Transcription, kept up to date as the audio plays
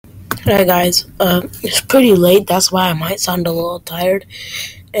Hi guys, it's pretty late, that's why I might sound a little tired,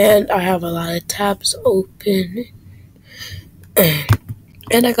 and I have a lot of tabs open,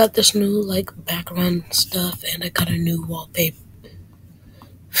 and I got this new background stuff, and I got a new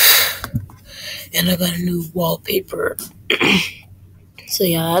wallpaper, so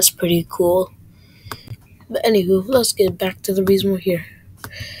yeah, that's pretty cool. But anywho, let's get back to the reason we're here.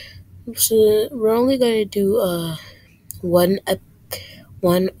 So we're only gonna do one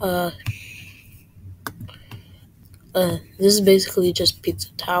this is basically just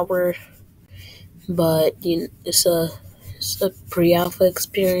Pizza Tower, but it's a pre-alpha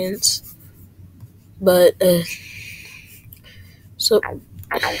experience. But so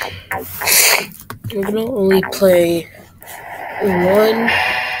we're gonna only play one.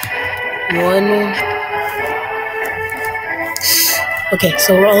 Okay,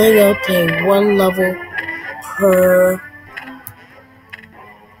 so we're only gonna play one level per.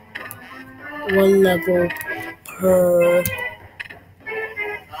 One level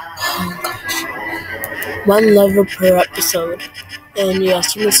per episode. And yeah,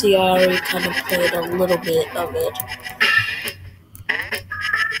 as you can see, I already kind of played a little bit of it.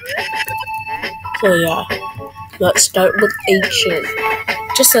 So yeah, let's start with ancient.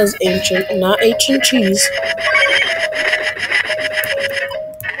 Just says ancient, not ancient cheese.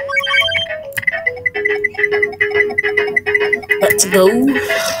 Let's go.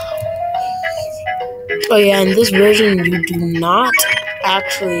 Oh yeah, in this version you do not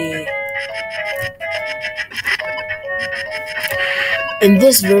actually... In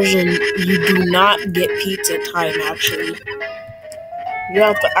this version, you do not get pizza time, actually. You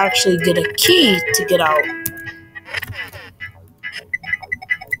have to actually get a key to get out.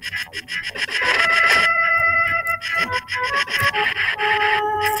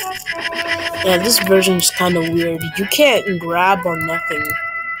 Yeah, this version is kind of weird. You can't grab or nothing.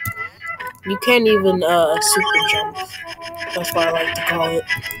 You can't even super jump. That's what I like to call it.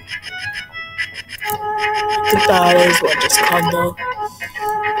 I think that is what it's called though.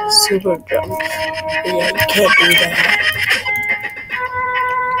 Super jump. But yeah, you can't do that.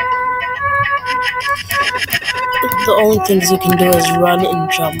 The only things you can do is run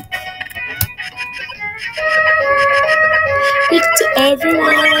and jump. Pizza,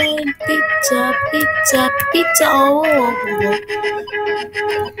 everyone! Pizza, pizza, pizza! Oh.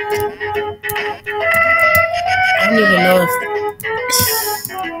 I don't even know if...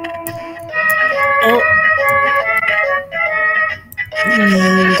 Oh.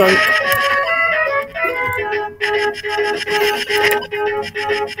 Dunk.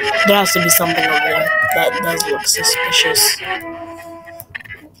 There has to be something over there that does look suspicious.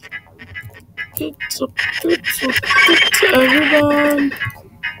 Pizza, pizza, pizza, everyone!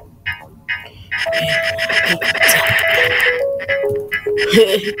 Pizza.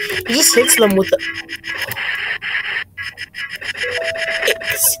 He just hits them with the...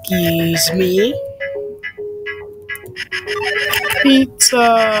 Excuse me? Pizza!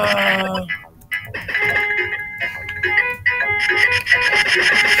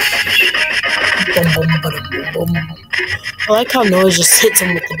 Boom, boom, boom, boom. I like how Noah just hits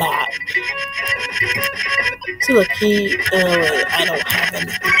him with the bat. See, look, wait, I don't have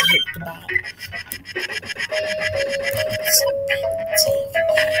anything to hit the bat.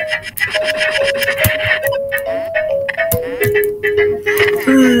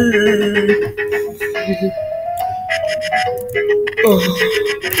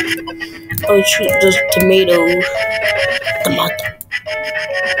 Oh shoot, there's tomato. Tomato.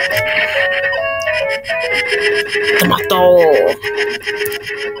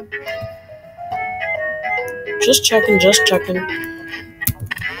 Just checking.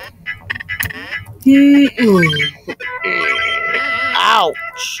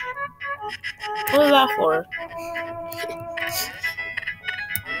 Ouch. What was that for?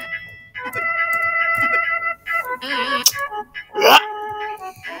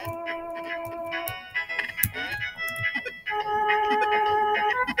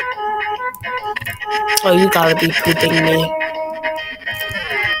 Oh, you gotta be pooping me.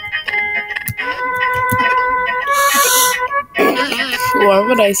 Why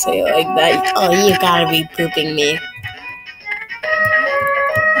would I say it like that? Oh, you gotta be pooping me.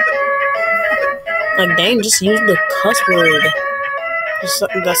 Like, dang, just use the cuss word.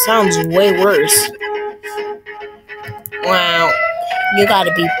 That sounds way worse. Wow. You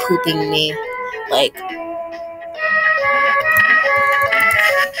gotta be pooping me. Like...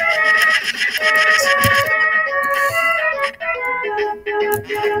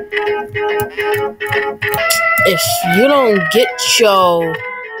 If you don't get your...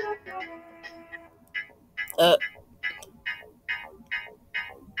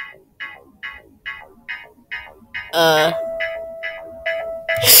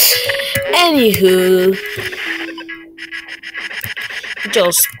 Anywho, get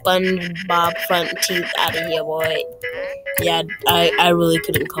your SpongeBob front teeth out of here, boy. Yeah, I really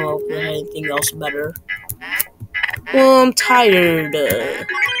couldn't come up with anything else better. Well, I'm tired.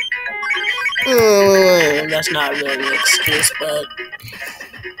 That's not really an excuse, but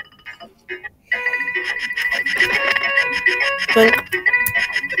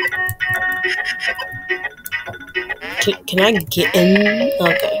can I get in?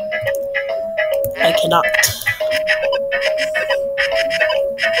 Okay, I cannot.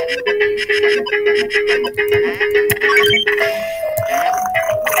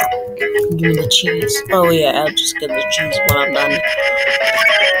 Give me the cheese. Oh yeah, I'll just get the cheese when I'm done.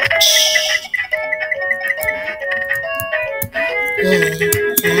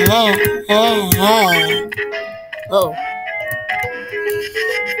 Oh.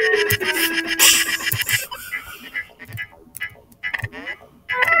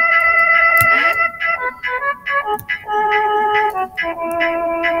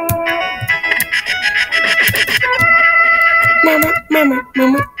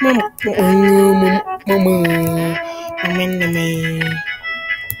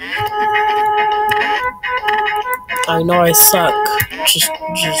 I know I suck. Just.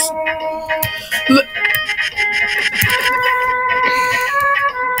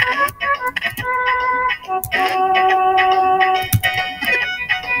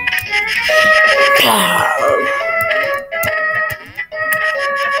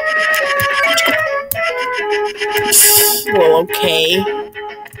 Well, okay.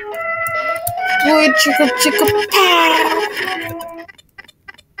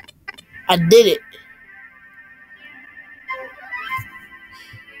 I did it.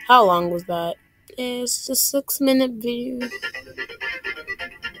 How long was that? It's a 6-minute video.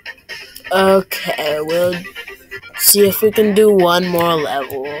 Okay, we'll see if we can do one more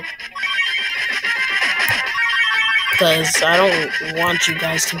level. Because I don't want you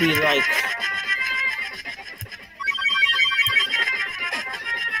guys to be like...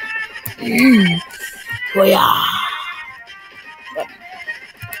 Oh yeah. But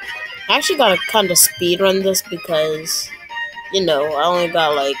I actually gotta kind of speedrun this because, you know, I only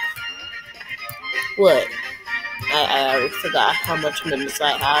got like... What? I already forgot how much minutes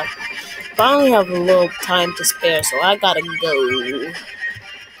I have. But I only have a little time to spare, so I gotta go.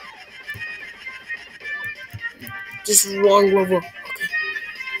 Just wrong level. Okay.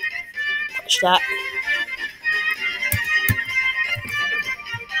 Touch that.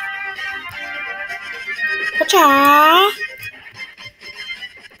 Pacha!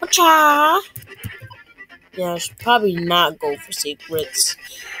 Pacha! Yeah, I should probably not go for secrets.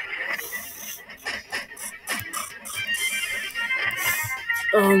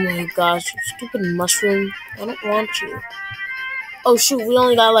 Oh my gosh, you stupid mushroom. I don't want you. Oh shoot, we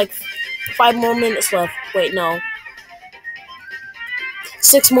only got like 5 more minutes left. Wait, no.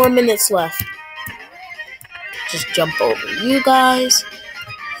 6 more minutes left. Just jump over you guys.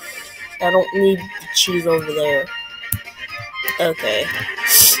 I don't need the cheese over there. Okay.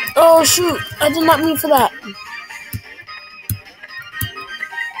 Oh shoot, I did not mean for that.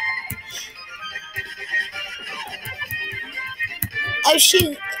 Oh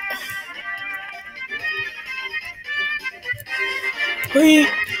shoot. Wait.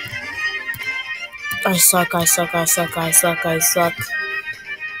 I suck.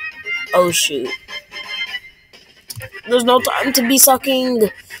 Oh shoot. There's no time to be sucking.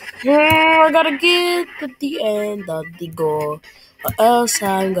 I gotta get to the end of the goal. Or else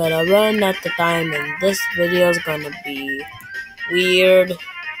I'm gonna run out of time and this video is gonna be weird.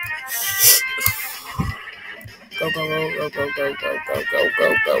 Go.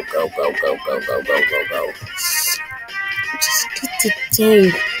 Just get the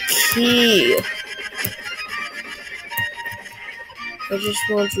dang key. I just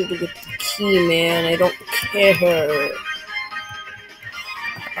want you to get the key, man. I don't care.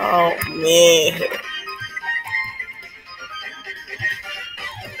 Oh, man.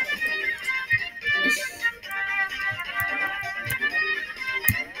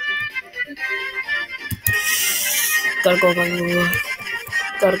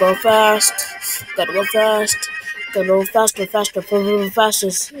 Gotta go fast. Gotta go faster.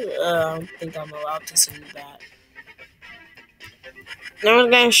 Fastest. I don't think I'm allowed to see that. No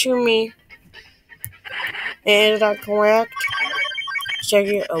one's gonna shoot me. Is that correct? Check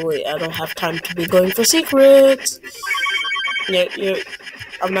it. Oh wait, I don't have time to be going for secrets.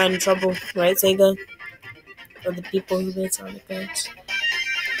 I'm not in trouble, right, Sega? Or the people who made Sonic games,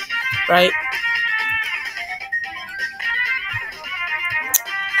 right?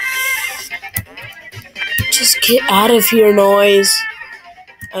 Just Get out of here, noise.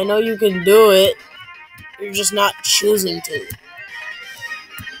 I know you can do it. You're just not choosing to.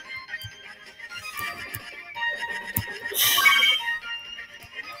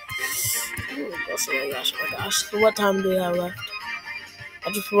 Oh my gosh. What time do we have left?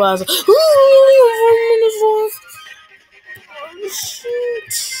 I just realized, oh, we only have 1 minute left. Oh,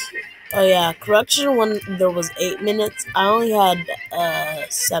 shoot. Oh, yeah. Correction, when there was 8 minutes, I only had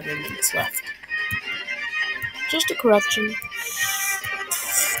 7 minutes left. Just a correction.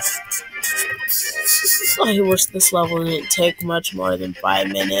 I wish this level didn't take much more than 5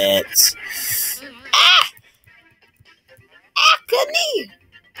 minutes. Goodney!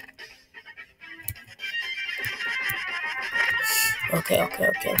 Okay.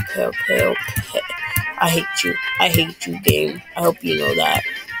 I hate you, game. I hope you know that.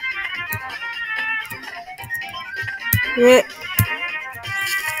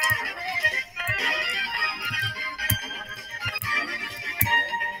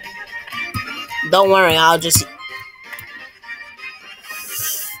 Don't worry, I'll just...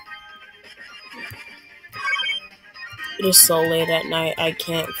 It is so late at night, I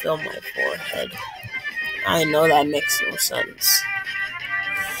can't feel my forehead. I know that makes no sense.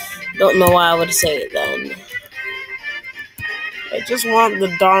 Don't know why I would say it then. I just want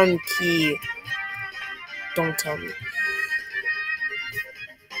the darn key. Don't tell me.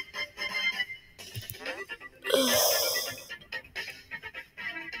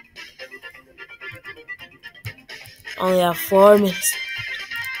 Only have 4 minutes.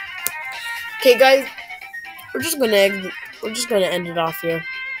 Okay, guys, we're just gonna end it off here.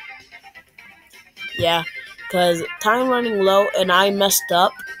 Yeah, because time running low, and I messed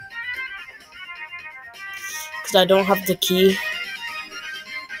up because I don't have the key.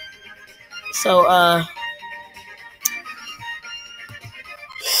 So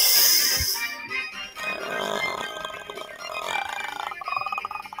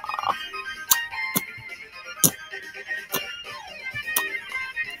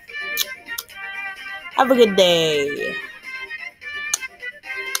have a good day.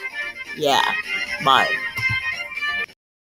 Yeah, bye.